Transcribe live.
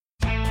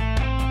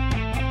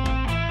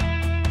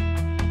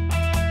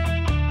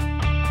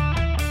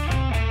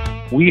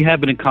We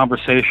have been in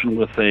conversation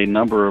with a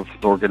number of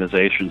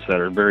organizations that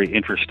are very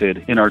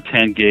interested in our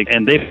 10 gig,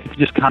 and they've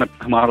just kind of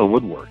come out of the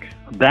woodwork.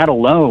 That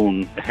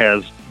alone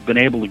has been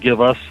able to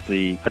give us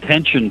the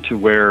attention to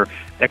where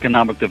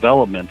economic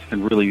development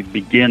can really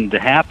begin to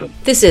happen.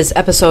 This is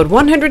episode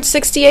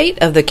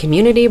 168 of the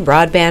Community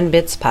Broadband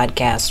Bits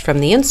podcast from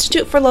the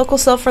Institute for Local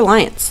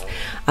Self-Reliance.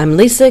 I'm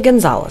Lisa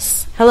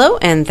Gonzalez. Hello,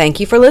 and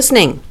thank you for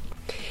listening.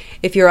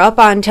 If you're up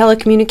on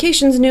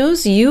telecommunications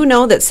news, you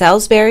know that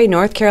Salisbury,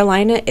 North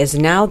Carolina is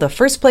now the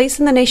first place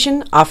in the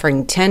nation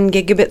offering 10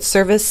 gigabit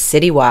service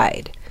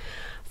citywide.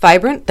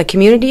 Vibrant, the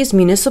community's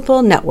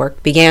municipal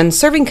network, began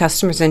serving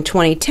customers in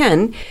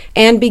 2010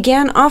 and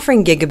began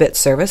offering gigabit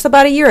service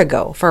about a year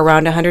ago for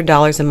around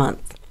 $100 a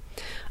month.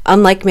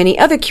 Unlike many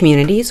other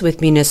communities with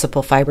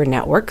municipal fiber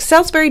networks,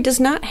 Salisbury does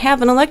not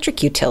have an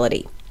electric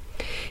utility.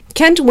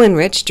 Kent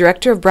Winrich,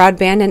 Director of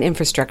Broadband and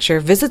Infrastructure,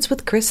 visits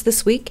with Chris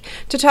this week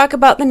to talk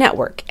about the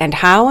network and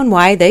how and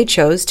why they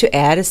chose to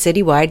add a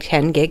citywide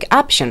 10 gig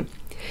option.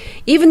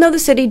 Even though the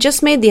city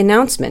just made the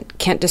announcement,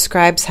 Kent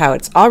describes how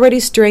it's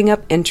already stirring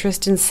up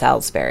interest in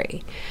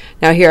Salisbury.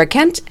 Now here are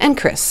Kent and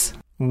Chris.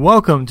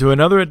 Welcome to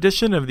another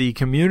edition of the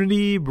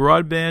Community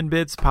Broadband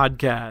Bits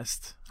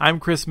podcast. I'm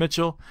Chris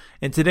Mitchell,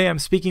 and today I'm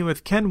speaking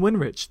with Ken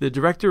Winrich, the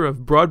Director of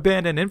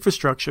Broadband and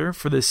Infrastructure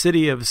for the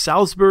city of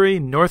Salisbury,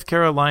 North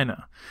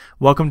Carolina.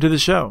 Welcome to the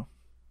show.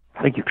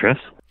 Thank you, Chris.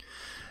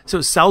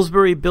 So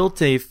Salisbury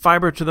built a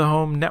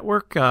fiber-to-the-home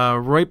network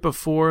right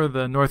before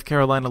the North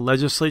Carolina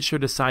legislature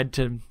decided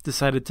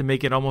to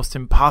make it almost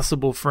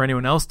impossible for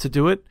anyone else to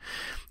do it.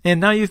 And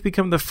now you've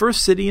become the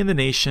first city in the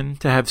nation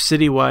to have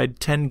citywide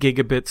 10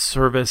 gigabit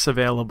service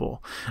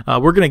available.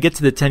 We're going to get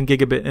to the 10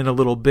 gigabit in a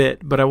little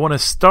bit, but I want to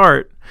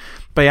start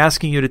by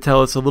asking you to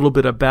tell us a little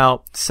bit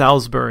about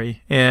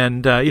Salisbury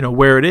and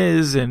where it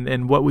is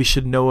and what we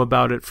should know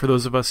about it for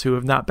those of us who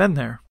have not been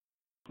there.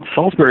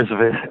 Salisbury is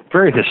a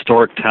very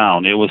historic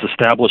town. It was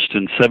established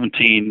in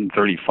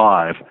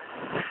 1735,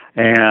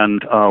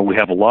 and we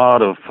have a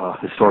lot of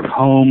historic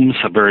homes,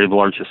 a very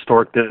large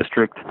historic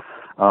district.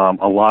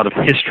 A lot of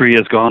history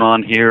has gone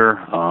on here.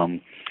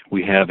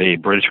 We have a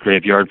British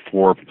graveyard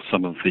for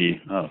some of the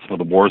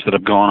wars that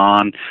have gone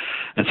on,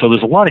 and so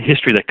there's a lot of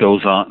history that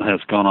has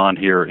gone on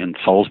here in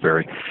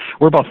Salisbury.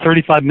 We're about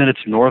 35 minutes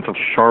north of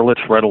Charlotte,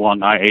 right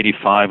along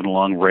I-85 and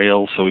along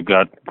rails. So we've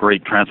got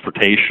great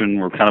transportation.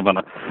 We're kind of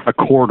on a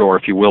corridor,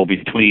 if you will,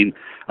 between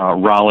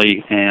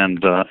Raleigh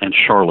and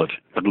Charlotte,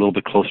 but a little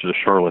bit closer to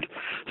Charlotte.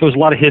 So there's a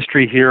lot of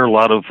history here. We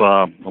have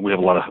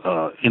a lot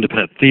of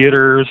independent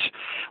theaters.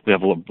 We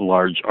have a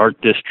large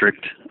art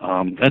district.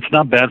 It's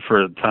not bad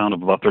for a town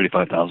of about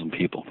 35,000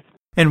 people.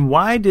 And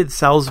why did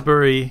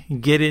Salisbury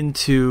get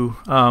into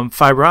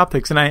fiber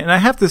optics? And I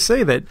have to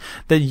say that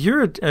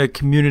you're a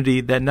community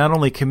that not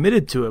only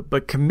committed to it,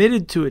 but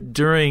committed to it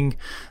during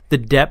the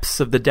depths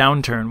of the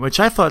downturn, which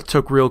I thought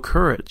took real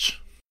courage.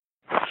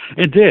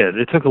 It did.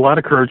 It took a lot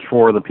of courage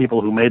for the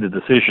people who made the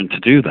decision to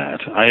do that.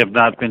 I have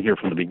not been here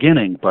from the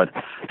beginning, but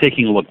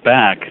taking a look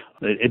back,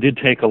 it did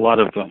take a lot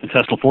of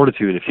intestinal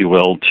fortitude, if you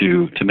will,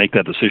 to make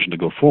that decision to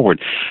go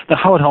forward. Now,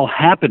 how it all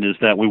happened is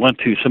that we went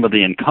to some of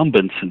the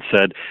incumbents and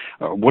said,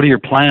 what are your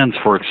plans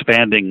for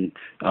expanding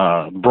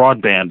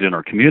broadband in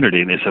our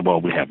community? And they said, well,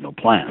 we have no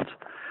plans.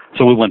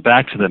 So we went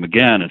back to them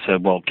again and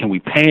said, well, can we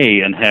pay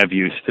and have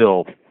you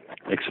still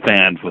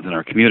expand within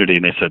our community?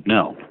 And they said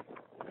no.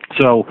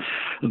 So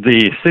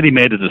the city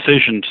made a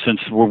decision, since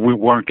we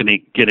weren't going to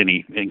get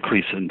any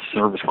increase in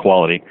service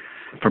quality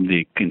from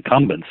the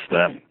incumbents,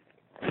 that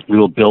we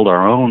will build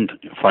our own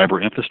fiber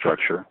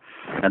infrastructure.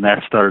 And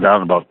that started out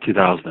in about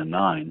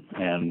 2009,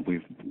 and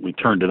we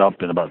turned it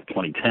up in about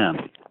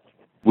 2010.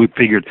 We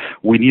figured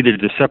we needed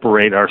to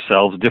separate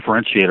ourselves,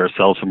 differentiate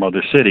ourselves from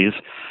other cities,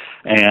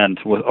 and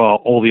with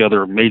all the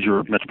other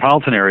major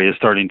metropolitan areas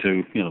starting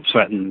to,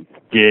 threaten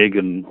gig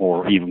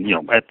or even,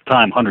 at the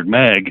time 100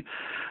 meg,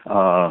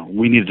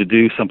 we needed to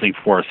do something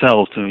for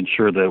ourselves to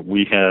ensure that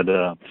we had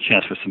a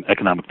chance for some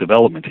economic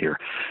development here.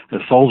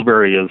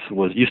 Salisbury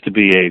used to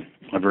be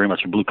a very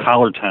much a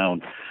blue-collar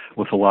town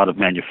with a lot of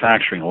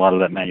manufacturing. A lot of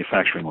that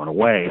manufacturing went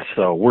away.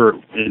 So we're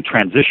in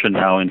transition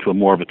now into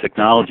more of a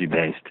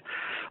technology-based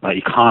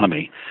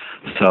economy.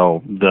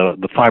 So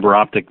the fiber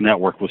optic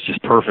network was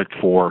just perfect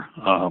for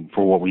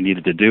what we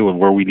needed to do and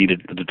where we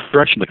needed the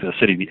direction that the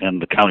city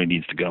and the county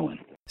needs to go in.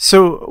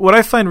 So what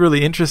I find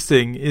really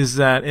interesting is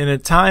that in a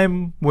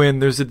time when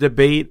there's a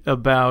debate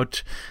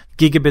about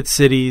gigabit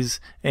cities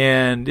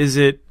and is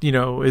it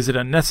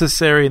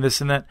unnecessary and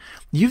this and that,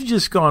 you've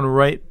just gone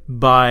right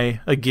by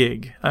a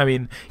gig. I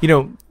mean,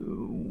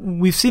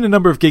 we've seen a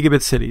number of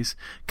gigabit cities.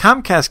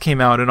 Comcast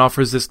came out and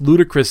offers this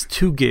ludicrous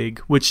 2 gig,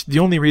 which the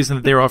only reason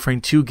that they're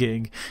offering 2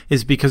 gig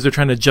is because they're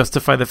trying to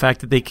justify the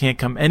fact that they can't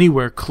come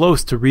anywhere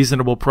close to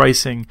reasonable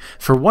pricing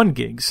for 1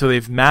 gig. So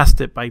they've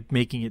masked it by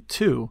making it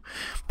 2.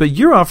 But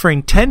you're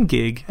offering 10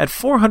 gig at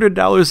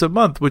 $400 a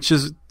month, which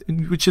is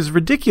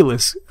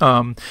ridiculous.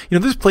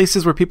 There's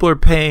places where people are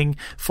paying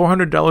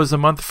 $400 a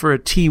month for a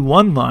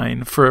T1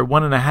 line for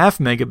 1.5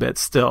 megabits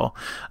still.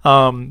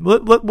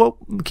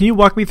 Can you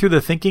walk me through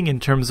the thinking in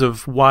terms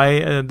of why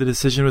the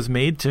decision was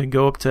made to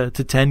go up to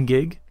 10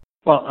 gig?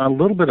 Well, a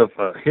little bit of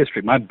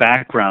history. My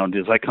background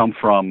is I come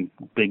from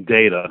big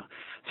data,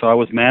 so I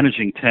was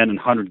managing 10 and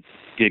 100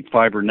 gig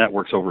fiber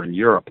networks over in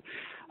Europe,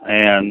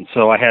 and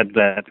so I had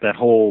that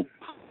whole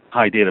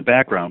high data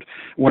background.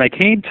 When I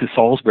came to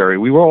Salisbury,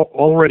 we were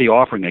already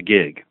offering a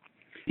gig.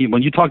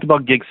 When you talked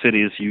about gig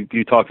cities,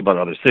 you talked about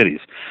other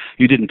cities.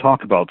 You didn't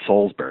talk about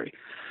Salisbury.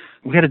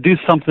 We had to do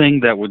something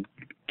that would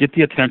get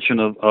the attention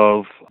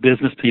of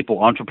business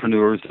people,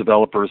 entrepreneurs,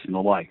 developers, and the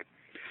like.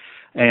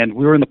 And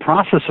we were in the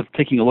process of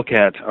taking a look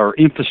at our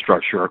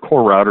infrastructure, our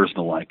core routers and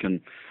the like,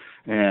 and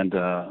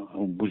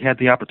we had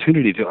the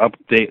opportunity to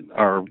update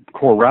our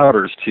core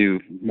routers to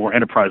more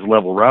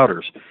enterprise-level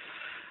routers.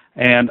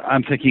 And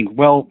I'm thinking,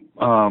 well,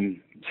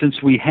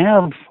 since we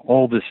have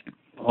all this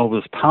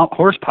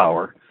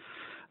horsepower,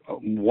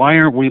 why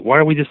are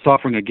we just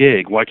offering a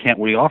gig? Why can't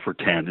we offer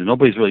 10? And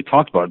nobody's really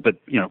talked about it. But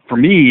for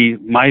me,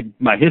 my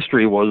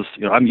history was,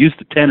 I'm used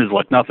to 10 is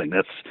like nothing.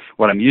 That's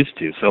what I'm used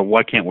to. So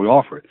why can't we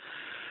offer it?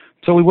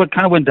 So we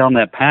kind of went down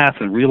that path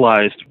and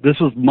realized this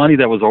was money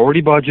that was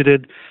already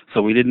budgeted,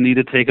 so we didn't need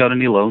to take out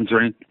any loans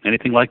or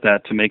anything like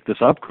that to make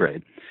this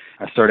upgrade.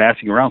 I started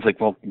asking around, it's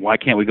like, well, why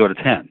can't we go to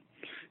 10?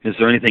 Is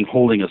there anything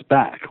holding us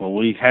back? Well,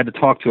 we had to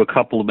talk to a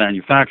couple of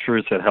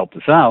manufacturers that helped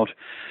us out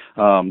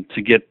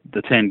to get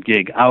the 10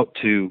 gig out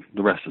to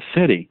the rest of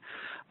the city,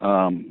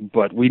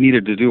 but we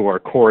needed to do our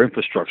core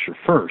infrastructure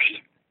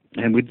first.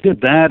 And we did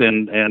that,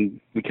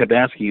 and we kept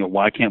asking,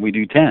 why can't we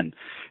do 10?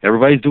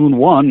 Everybody's doing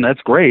 1.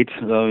 That's great.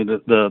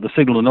 The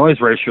signal to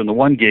noise ratio in the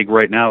 1 gig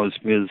right now is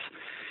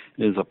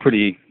a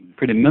pretty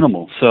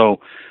minimal. So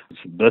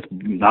let's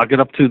knock it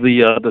up to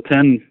the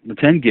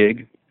 10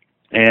 gig,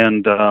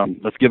 and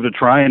let's give it a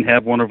try and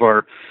have one of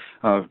our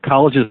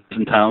colleges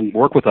in town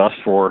work with us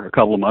for a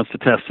couple of months to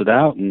test it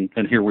out. And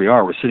here we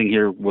are. We're sitting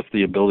here with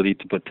the ability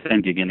to put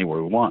 10 gig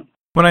anywhere we want.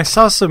 When I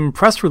saw some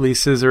press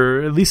releases,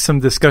 or at least some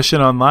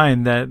discussion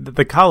online, that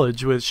the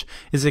college, which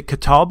is it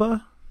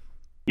Catawba?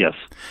 Yes.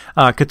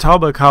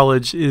 Catawba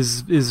College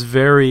is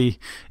very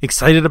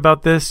excited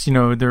about this.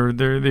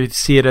 They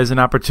see it as an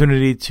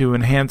opportunity to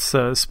enhance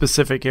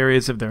specific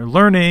areas of their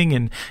learning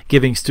and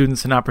giving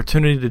students an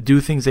opportunity to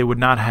do things they would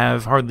not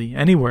have hardly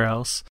anywhere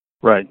else.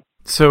 Right.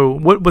 So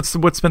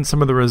what's been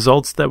some of the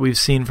results that we've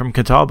seen from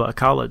Catawba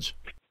College?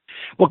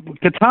 Well,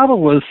 Catawba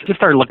was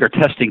just our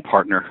testing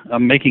partner,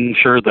 making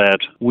sure that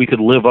we could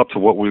live up to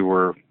what we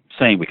were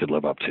saying we could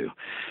live up to.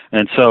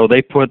 And so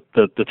they put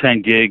the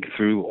 10 gig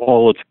through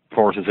all its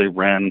courses. They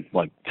ran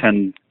like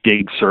 10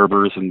 gig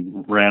servers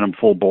and ran them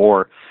full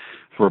bore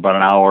for about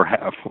an hour,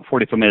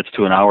 45 minutes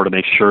to an hour to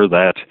make sure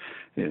that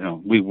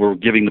we were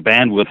giving the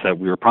bandwidth that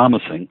we were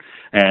promising,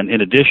 and in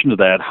addition to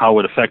that, how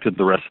it affected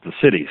the rest of the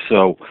city.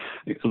 So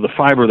the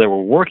fiber that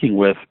we're working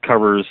with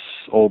covers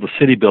all the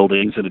city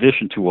buildings in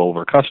addition to all of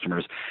our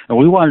customers, and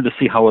we wanted to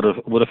see how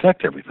it would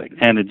affect everything,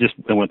 and it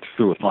went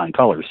through with flying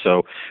colors,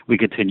 so we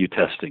continue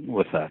testing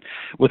with that.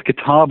 With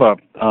Catawba,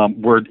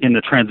 we're in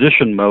the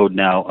transition mode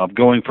now of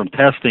going from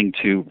testing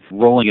to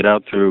rolling it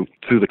out through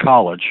the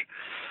college.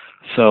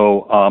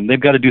 So they've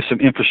got to do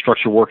some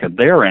infrastructure work at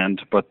their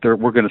end, but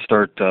we're going to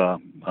start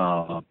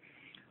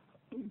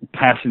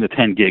passing the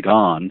 10 gig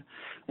on,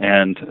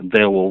 and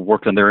they will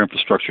work on their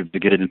infrastructure to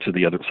get it into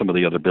some of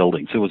the other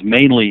buildings. It was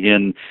mainly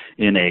in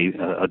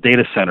a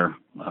data center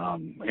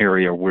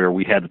area where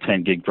we had the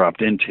 10 gig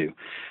dropped into,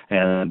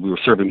 and we were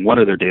serving one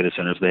of their data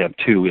centers. They have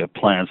 2. We have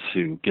plans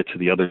to get to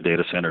the other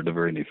data center in the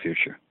very near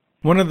future.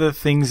 One of the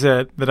things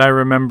that I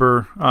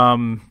remember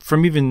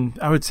from even,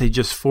 I would say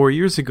just 4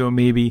 years ago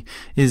maybe,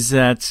 is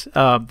that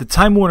the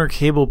Time Warner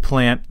cable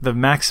plant, the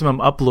maximum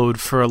upload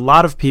for a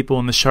lot of people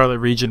in the Charlotte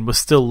region was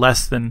still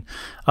less than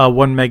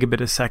 1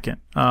 megabit a second.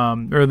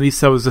 Or at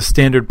least that was the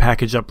standard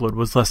package upload,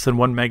 was less than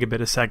 1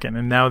 megabit a second.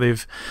 And now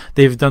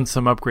they've done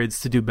some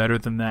upgrades to do better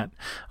than that.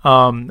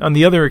 On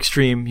the other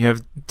extreme, you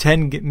have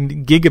 10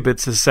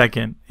 gigabits a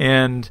second.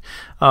 And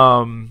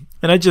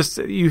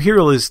you hear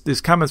all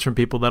these comments from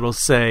people that'll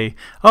say,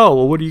 oh,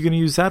 well, what are you going to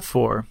use that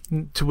for?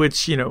 To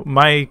which,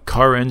 my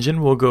car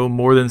engine will go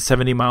more than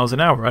 70 miles an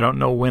hour. I don't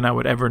know when I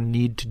would ever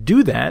need to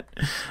do that,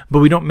 but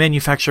we don't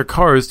manufacture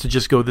cars to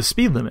just go the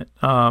speed limit.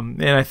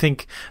 And I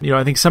think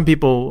some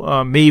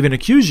people may even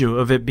accuse you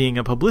of it being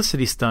a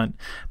publicity stunt,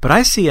 but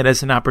I see it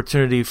as an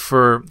opportunity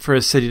for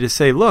a city to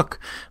say, look,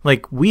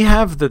 like, we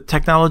have the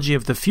technology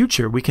of the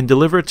future. We can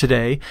deliver it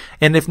today.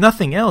 And if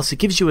nothing else, it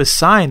gives you a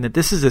sign that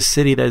this is a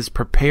city that is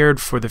prepared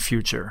for the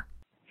future.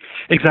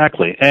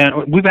 Exactly.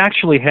 And we've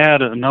actually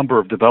had a number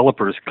of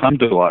developers come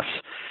to us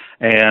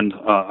and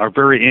are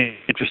very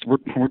interested.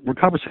 We're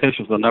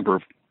conversations with a number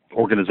of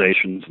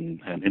organizations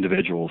and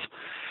individuals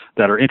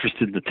that are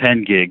interested in the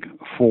 10 gig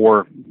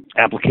for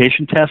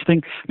application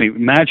testing. I mean,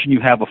 imagine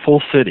you have a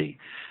full city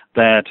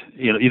that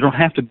you don't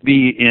have to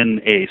be in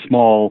a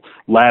small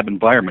lab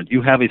environment.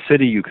 You have a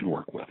city you can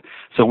work with.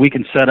 So we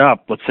can set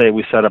up, let's say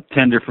we set up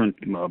 10 different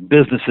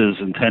businesses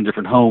and 10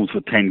 different homes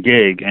with 10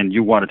 gig, and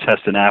you want to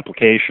test an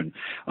application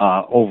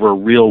over a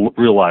real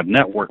live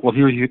network. Well,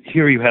 here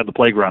you have the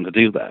playground to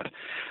do that.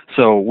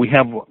 So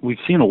we've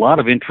seen a lot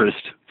of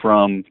interest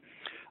from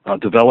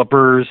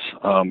developers,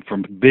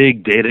 from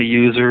big data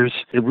users.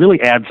 It really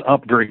adds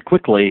up very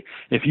quickly.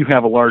 If you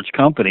have a large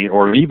company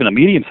or even a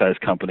medium-sized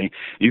company,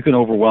 you can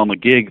overwhelm a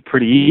gig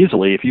pretty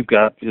easily if you've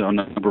got a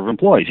number of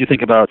employees. You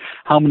think about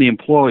how many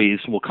employees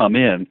will come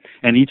in,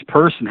 and each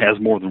person has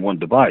more than one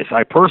device.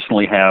 I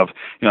personally have,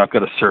 I've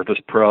got a Surface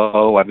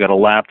Pro, I've got a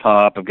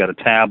laptop, I've got a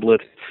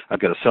tablet, I've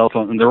got a cell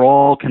phone, and they're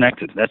all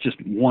connected. That's just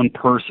one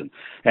person.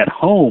 At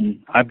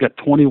home, I've got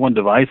 21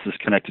 devices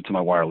connected to my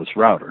wireless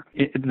router.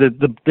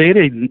 The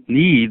data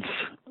needs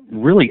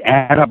really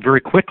add up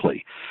very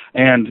quickly.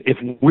 And if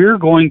we're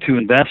going to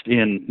invest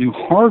in new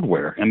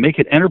hardware and make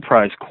it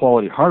enterprise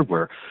quality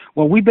hardware,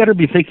 well, we better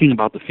be thinking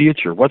about the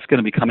future, what's going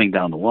to be coming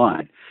down the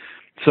line.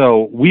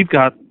 So we've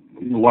got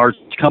large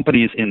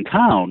companies in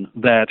town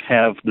that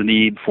have the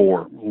need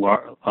for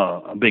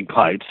big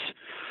pipes.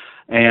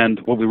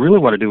 And what we really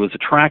want to do is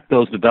attract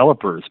those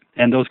developers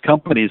and those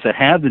companies that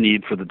have the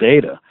need for the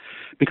data,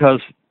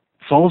 because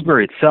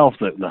Salisbury itself,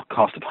 the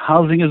cost of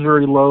housing is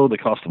very low, the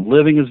cost of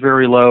living is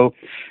very low.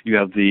 You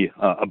have the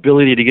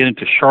ability to get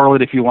into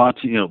Charlotte if you want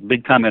to,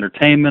 big time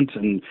entertainment,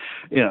 and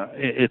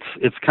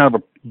it's kind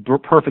of a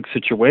perfect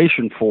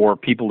situation for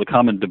people to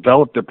come and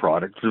develop their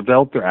product,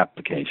 develop their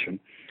application,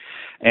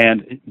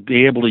 and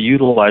be able to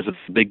utilize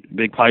a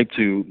big pipe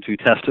to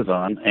test it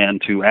on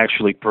and to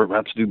actually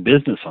perhaps do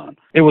business on.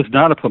 It was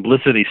not a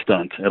publicity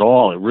stunt at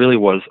all. It really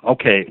was,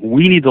 okay,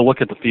 we need to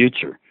look at the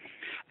future.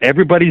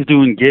 Everybody's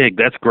doing gig.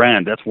 That's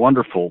grand. That's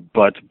wonderful.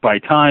 But by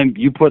time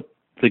you put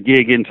the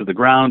gig into the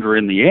ground or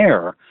in the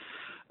air,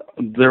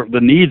 the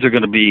needs are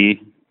going to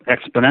be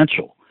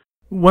exponential.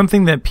 One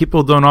thing that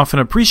people don't often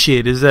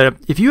appreciate is that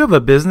if you have a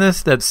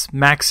business that's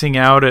maxing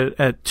out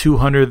at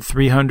 200,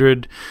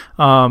 300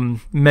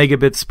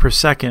 megabits per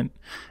second,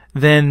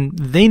 then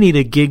they need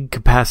a gig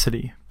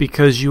capacity,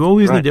 because you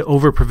always need to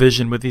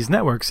over-provision with these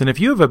networks. And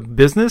if you have a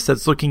business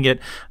that's looking at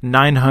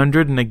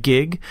 900 and a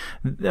gig,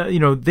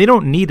 they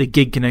don't need a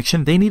gig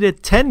connection. They need a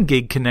 10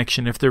 gig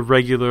connection if they're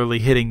regularly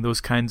hitting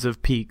those kinds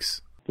of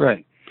peaks.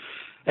 Right.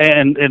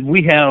 And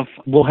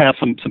we'll have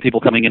some people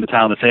coming into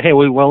town that say, hey,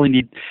 we only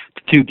need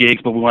 2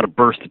 gigs, but we want to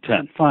burst to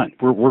 10. Fine,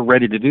 we're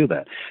ready to do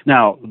that.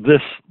 Now,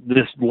 this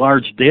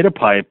large data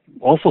pipe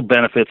also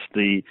benefits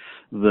the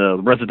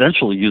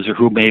residential user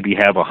who maybe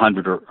have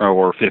 100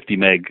 or 50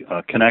 meg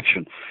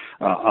connection.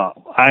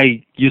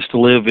 I used to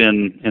live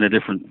in a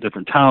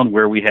different town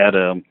where we had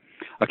a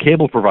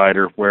cable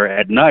provider where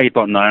at night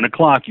about 9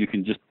 o'clock you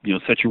can just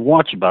set your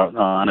watch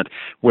on it,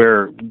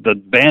 where the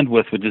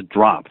bandwidth would just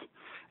drop.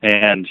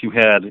 And you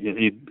had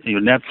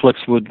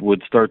Netflix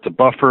would start to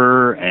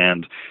buffer,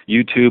 and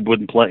YouTube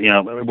wouldn't play,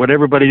 what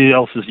everybody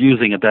else is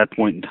using at that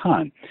point in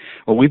time.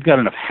 Well, we've got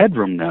enough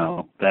headroom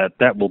now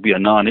that will be a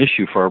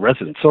non-issue for our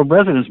residents. So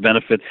residents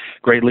benefit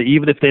greatly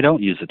even if they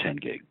don't use a 10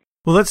 gig.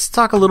 Well, let's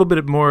talk a little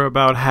bit more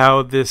about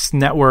how this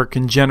network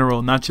in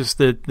general, not just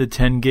the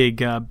 10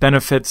 gig,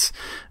 benefits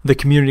the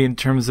community in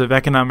terms of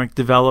economic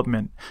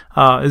development.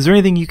 Is there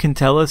anything you can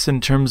tell us in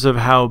terms of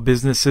how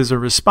businesses are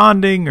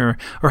responding, or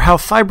how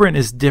Fibrant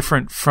is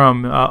different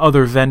from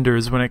other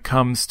vendors when it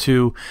comes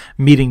to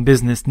meeting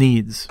business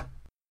needs?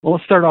 Well,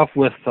 let's start off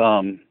with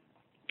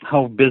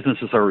how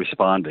businesses are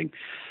responding.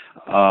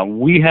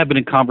 We have been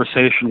in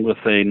conversation with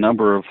a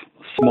number of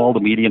small to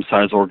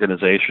medium-sized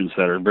organizations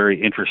that are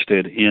very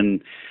interested in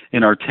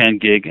our 10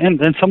 gig, and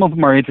some of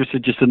them are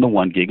interested just in the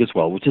 1 gig as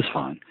well, which is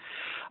fine.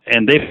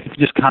 And they've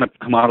just kind of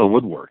come out of the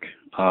woodwork.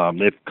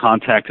 They've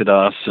contacted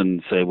us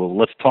and say, well,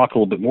 let's talk a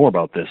little bit more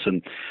about this.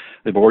 And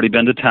they've already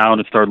been to town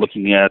and started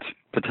looking at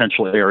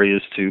potential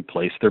areas to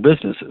place their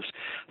businesses.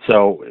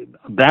 So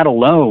that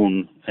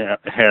alone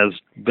has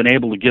been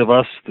able to give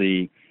us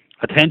the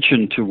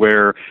attention to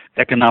where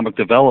economic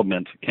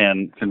development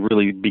can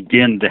really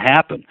begin to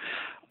happen.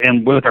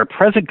 And with our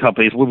present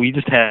companies, we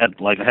just had,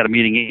 I had a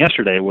meeting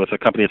yesterday with a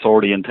company that's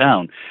already in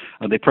town.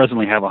 They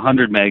presently have a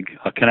 100 meg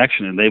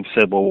connection, and they've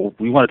said, well,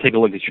 we want to take a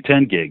look at your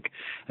 10 gig,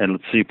 and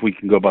let's see if we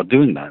can go about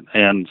doing that.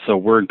 And so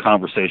we're in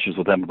conversations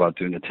with them about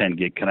doing a 10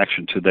 gig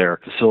connection to their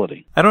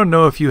facility. I don't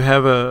know if you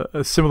have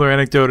a similar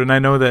anecdote, and I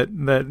know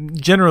that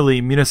generally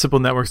municipal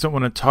networks don't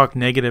want to talk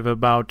negative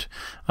about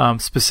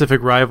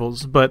specific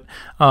rivals, but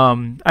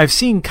I've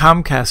seen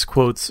Comcast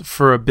quotes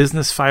for a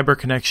business fiber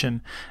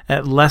connection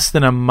at less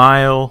than a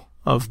mile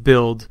of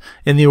build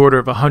in the order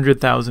of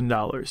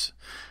 $100,000.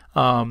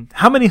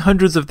 How many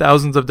hundreds of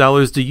thousands of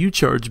dollars do you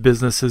charge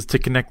businesses to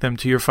connect them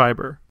to your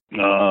fiber?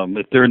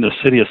 If they're in the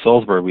city of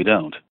Salisbury, we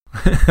don't.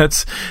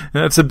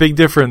 That's a big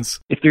difference.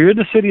 If you're in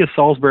the city of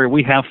Salisbury,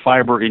 we have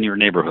fiber in your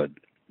neighborhood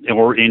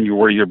or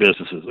where your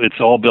business is. It's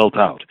all built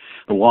out.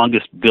 The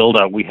longest build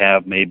out we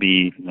have may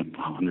be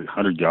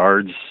 100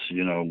 yards,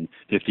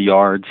 50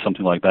 yards,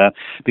 something like that,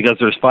 because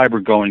there's fiber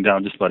going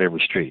down just about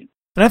every street.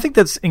 And I think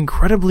that's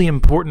incredibly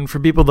important for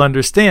people to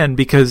understand,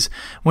 because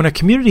when a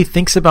community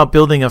thinks about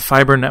building a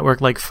fiber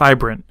network like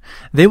Fibrant,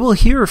 they will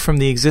hear from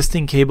the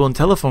existing cable and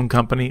telephone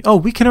company, oh,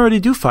 we can already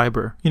do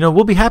fiber.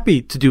 We'll be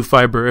happy to do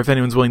fiber if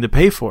anyone's willing to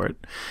pay for it.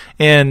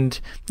 And,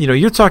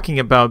 you're talking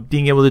about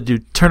being able to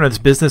turn this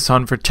business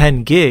on for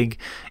 10 gig,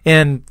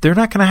 and they're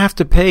not going to have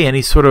to pay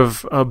any sort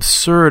of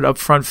absurd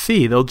upfront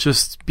fee. They'll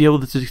just be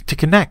able to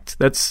connect.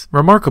 That's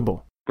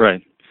remarkable.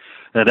 Right.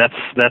 That's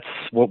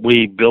what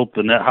we built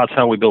that's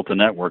how we built the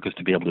network, is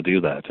to be able to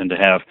do that and to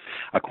have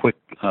a quick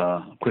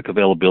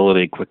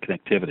availability, quick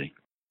connectivity.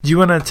 Do you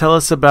want to tell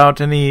us about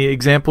any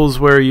examples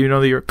where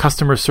that your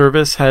customer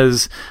service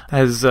has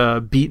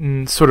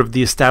beaten sort of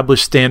the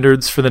established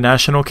standards for the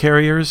national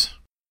carriers?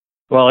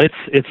 Well,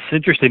 it's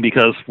interesting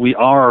because we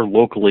are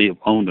locally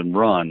owned and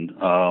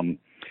run.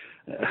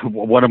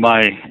 One of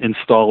my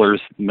installers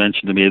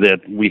mentioned to me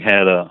that we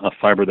had a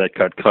fiber that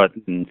got cut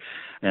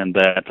and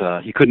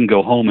that he couldn't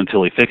go home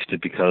until he fixed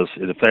it, because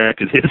it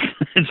affected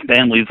his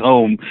family's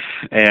home.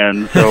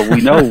 And so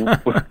we know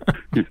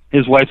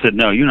his wife said,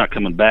 no, you're not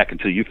coming back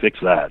until you fix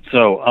that.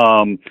 So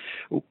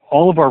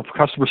all of our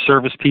customer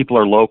service people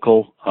are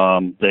local.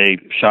 They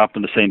shop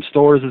in the same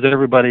stores as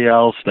everybody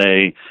else.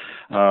 They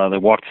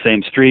walk the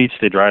same streets.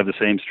 They drive the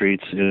same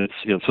streets.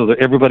 So that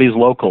everybody's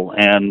local,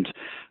 and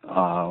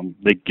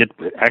they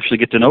actually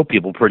get to know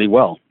people pretty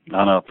well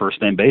on a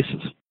first-name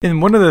basis.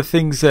 And one of the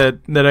things that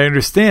I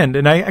understand,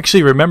 and I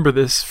actually remember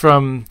this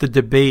from the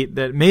debate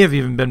that may have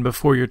even been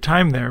before your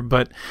time there,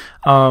 but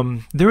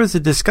there was a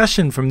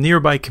discussion from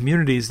nearby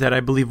communities that I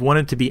believe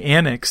wanted to be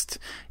annexed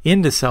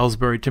into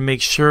Salisbury to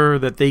make sure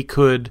that they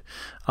could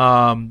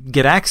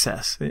get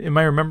access. Am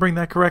I remembering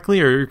that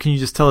correctly, or can you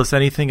just tell us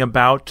anything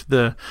about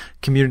the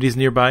communities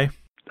nearby?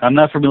 I'm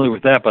not familiar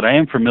with that, but I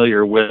am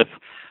familiar with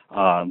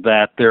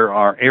that there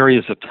are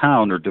areas of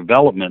town or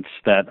developments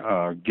that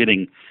are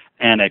getting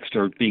annexed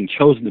or being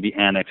chosen to be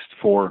annexed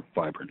for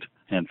Fibrant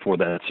and for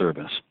that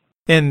service.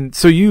 And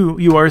so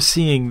you are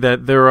seeing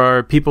that there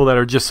are people that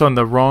are just on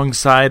the wrong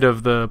side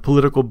of the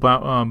political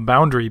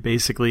boundary,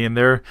 basically, and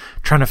they're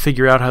trying to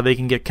figure out how they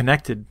can get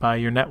connected by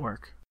your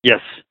network.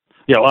 Yes.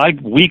 Yeah,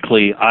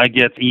 weekly I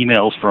get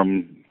emails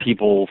from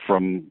people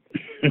from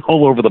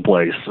all over the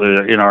place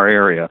in our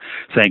area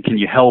saying, can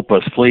you help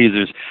us, please?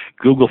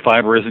 Google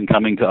Fiber isn't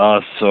coming to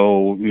us,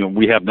 so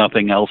we have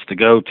nothing else to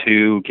go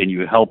to. Can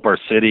you help our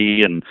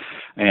city? And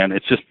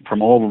it's just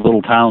from all the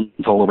little towns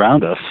all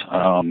around us,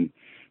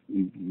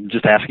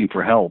 just asking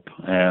for help.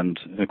 And,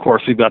 of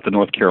course, we've got the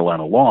North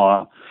Carolina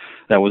law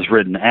that was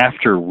written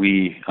after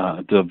we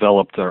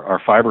developed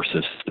our fiber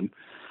system.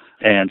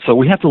 And so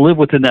we have to live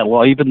within that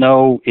law, even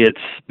though it's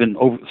been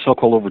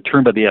so-called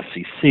overturned by the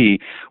FCC.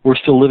 We're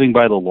still living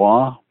by the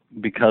law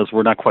because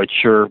we're not quite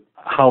sure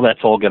how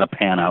that's all going to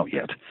pan out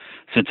yet,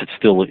 since it's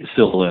still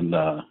in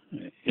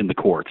the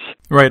courts.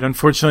 Right.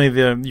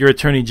 Unfortunately, your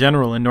Attorney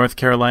General in North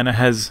Carolina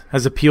has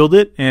appealed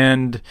it,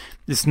 and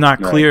it's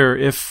not clear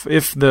if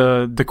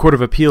the Court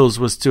of Appeals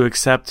was to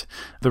accept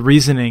the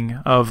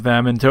reasoning of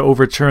them and to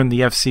overturn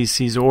the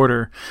FCC's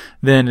order,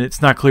 then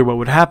it's not clear what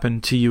would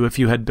happen to you if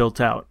you had built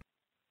out.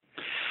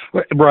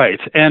 Right,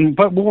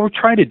 but what we're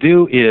trying to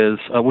do is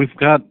we've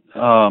got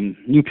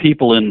new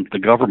people in the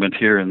government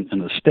here in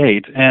the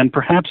state, and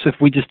perhaps if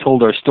we just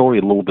told our story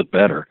a little bit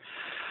better.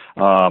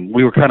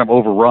 We were kind of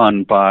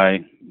overrun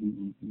by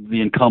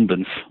the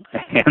incumbents,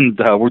 and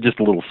we're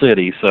just a little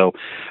city. So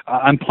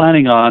I'm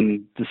planning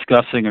on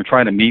discussing or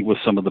trying to meet with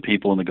some of the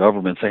people in the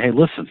government and say, hey,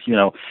 listen,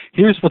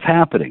 here's what's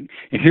happening,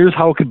 and here's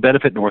how it could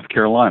benefit North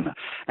Carolina.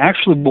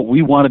 Actually, what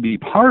we want to be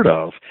part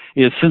of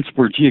is, since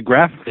we're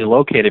geographically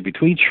located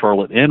between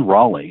Charlotte and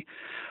Raleigh,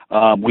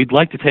 we'd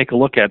like to take a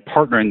look at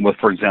partnering with,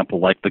 for example,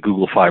 like the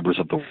Google Fibers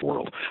of the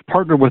world.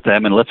 Partner with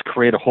them, and let's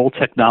create a whole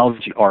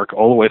technology arc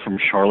all the way from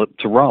Charlotte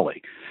to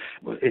Raleigh.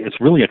 It's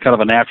really a kind of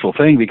a natural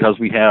thing because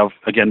we have,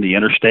 again, the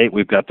interstate,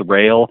 we've got the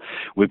rail,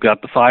 we've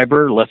got the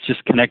fiber. Let's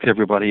just connect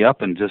everybody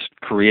up and just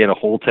create a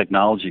whole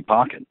technology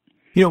pocket.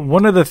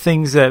 One of the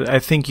things that I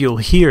think you'll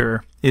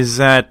hear is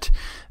that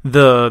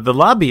the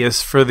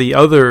lobbyists for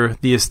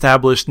the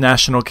established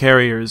national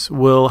carriers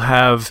will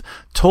have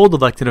told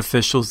elected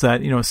officials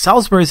that,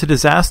 Salisbury's a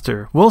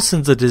disaster,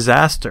 Wilson's a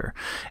disaster.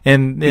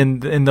 And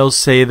they'll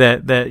say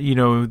that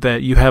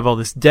you have all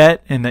this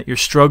debt and that you're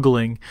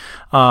struggling.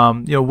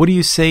 What do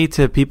you say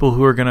to people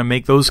who are going to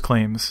make those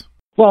claims?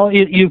 Well,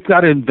 you've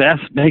got to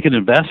make an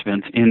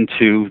investment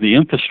into the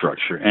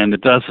infrastructure, and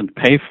it doesn't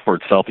pay for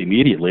itself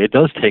immediately. It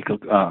does take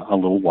a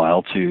little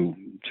while to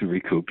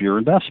recoup your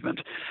investment.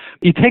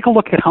 You take a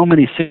look at how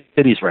many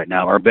cities right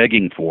now are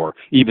begging for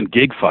even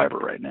gig fiber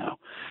right now,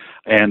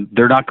 and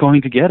they're not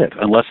going to get it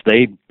unless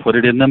they put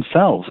it in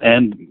themselves.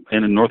 And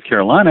in North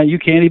Carolina, you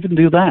can't even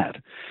do that.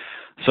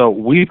 So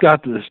we've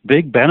got this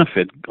big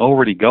benefit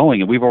already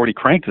going, and we've already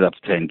cranked it up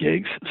to 10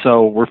 gigs.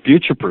 So we're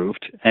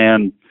future-proofed,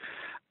 and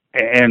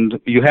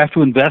you have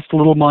to invest a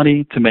little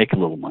money to make a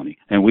little money,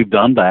 and we've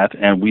done that,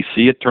 and we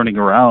see it turning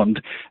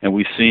around, and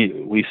we see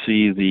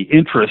the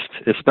interest,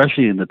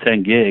 especially in the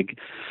 10 gig,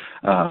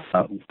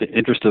 the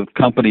interest of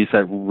companies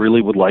that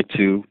really would like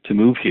to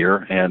move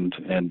here and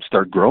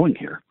start growing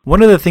here.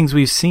 One of the things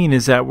we've seen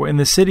is that in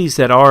the cities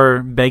that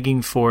are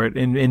begging for it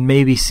and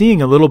maybe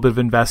seeing a little bit of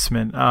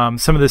investment,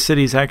 some of the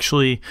cities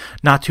actually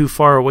not too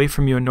far away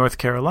from you in North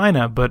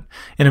Carolina, but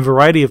in a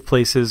variety of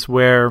places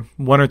where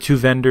one or two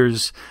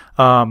vendors,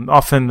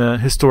 often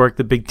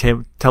the big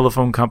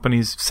telephone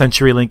companies,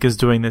 CenturyLink is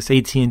doing this,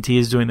 AT&T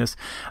is doing this,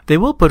 they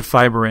will put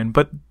fiber in,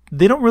 but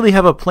they don't really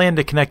have a plan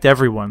to connect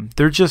everyone.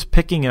 They're just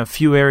picking a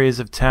few areas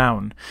of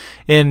town.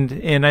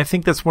 And I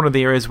think that's one of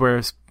the areas where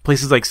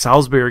places like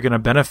Salisbury are going to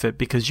benefit,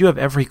 because you have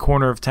every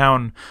corner of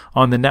town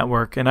on the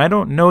network. And I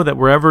don't know that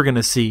we're ever going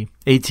to see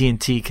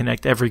AT&T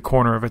connect every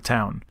corner of a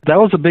town. That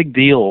was a big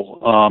deal.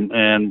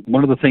 And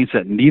one of the things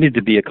that needed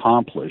to be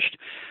accomplished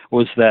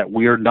was that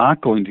we are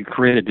not going to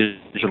create a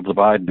digital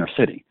divide in our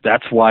city.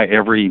 That's why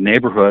every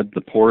neighborhood,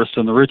 the poorest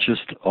and the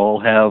richest, all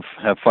have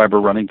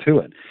fiber running to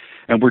it.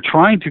 And we're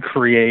trying to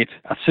create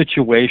a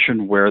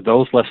situation where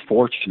those less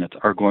fortunate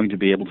are going to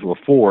be able to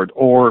afford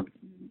or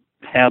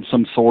have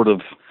some sort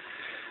of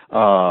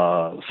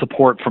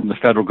support from the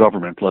federal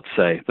government, let's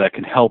say, that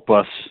can help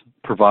us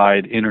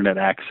provide internet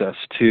access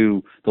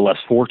to the less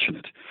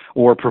fortunate,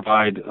 or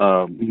provide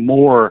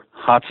more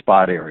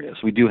hotspot areas.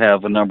 We do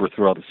have a number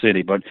throughout the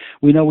city, but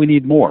we know we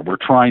need more. We're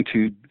trying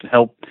to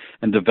help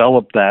and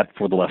develop that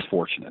for the less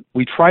fortunate.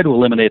 We try to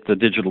eliminate the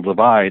digital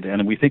divide,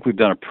 and we think we've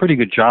done a pretty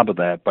good job of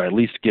that by at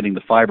least getting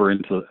the fiber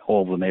into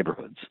all the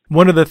neighborhoods.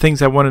 One of the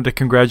things I wanted to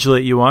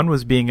congratulate you on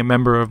was being a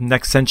member of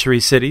Next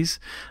Century Cities.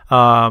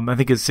 I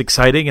think it's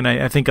exciting, and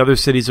I think other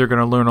cities are going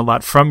to learn a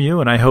lot from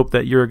you, and I hope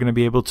that you're going to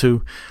be able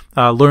to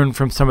learn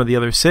from some of the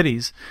other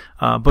cities.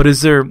 But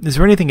is there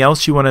anything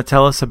else you want to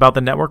tell us about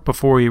the network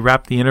before we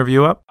wrap the interview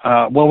up?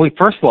 Well,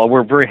 first of all,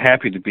 we're very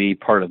happy to be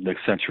part of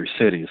Next Century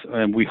Cities,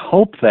 and we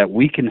hope that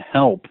we can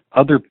help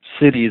other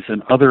cities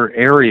and other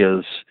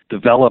areas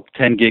develop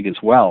 10 gig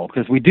as well,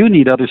 because we do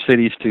need other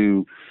cities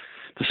to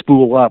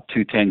spool up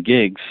to 10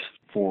 gigs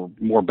for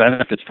more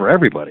benefits for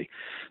everybody.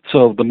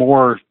 So the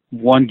more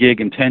 1 gig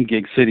and 10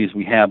 gig cities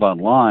we have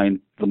online,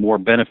 the more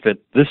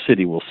benefit this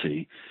city will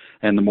see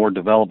and the more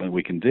development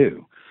we can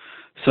do.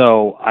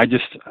 So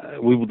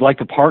we would like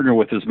to partner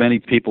with as many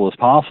people as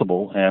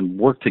possible and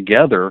work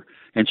together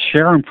and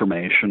share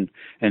information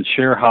and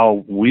share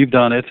how we've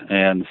done it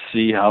and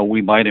see how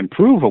we might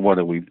improve on what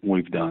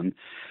we've done,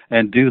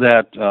 and do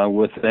that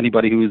with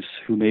anybody who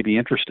may be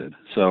interested.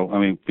 So,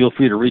 feel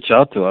free to reach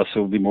out to us.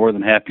 We'll be more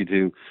than happy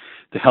to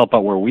help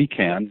out where we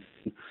can.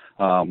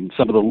 Some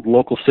of the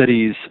local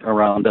cities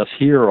around us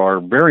here are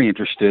very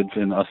interested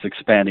in us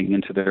expanding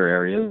into their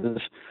areas,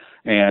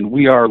 and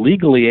we are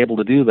legally able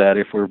to do that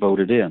if we're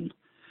voted in.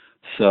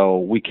 So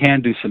we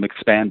can do some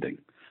expanding,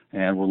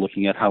 and we're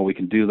looking at how we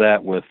can do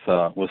that with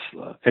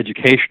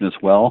education as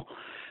well,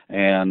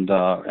 and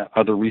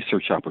other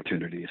research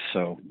opportunities.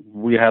 So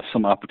we have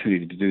some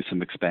opportunity to do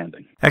some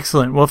expanding.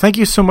 Excellent. Well, thank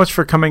you so much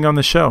for coming on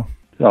the show.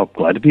 Oh,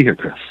 glad to be here,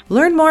 Chris.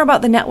 Learn more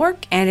about the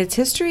network and its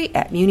history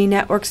at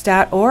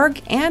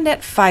muninetworks.org and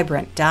at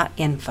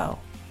Fibrant.info.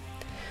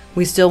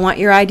 We still want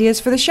your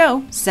ideas for the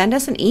show. Send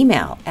us an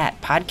email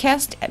at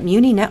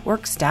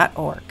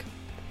podcast@muninetworks.org.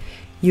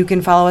 You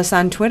can follow us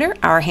on Twitter.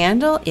 Our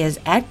handle is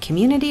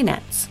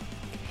 @CommunityNets.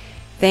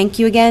 Thank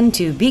you again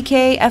to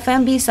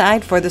BKFM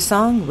B-Side for the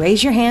song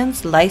Raise Your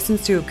Hands,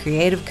 licensed through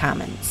Creative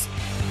Commons.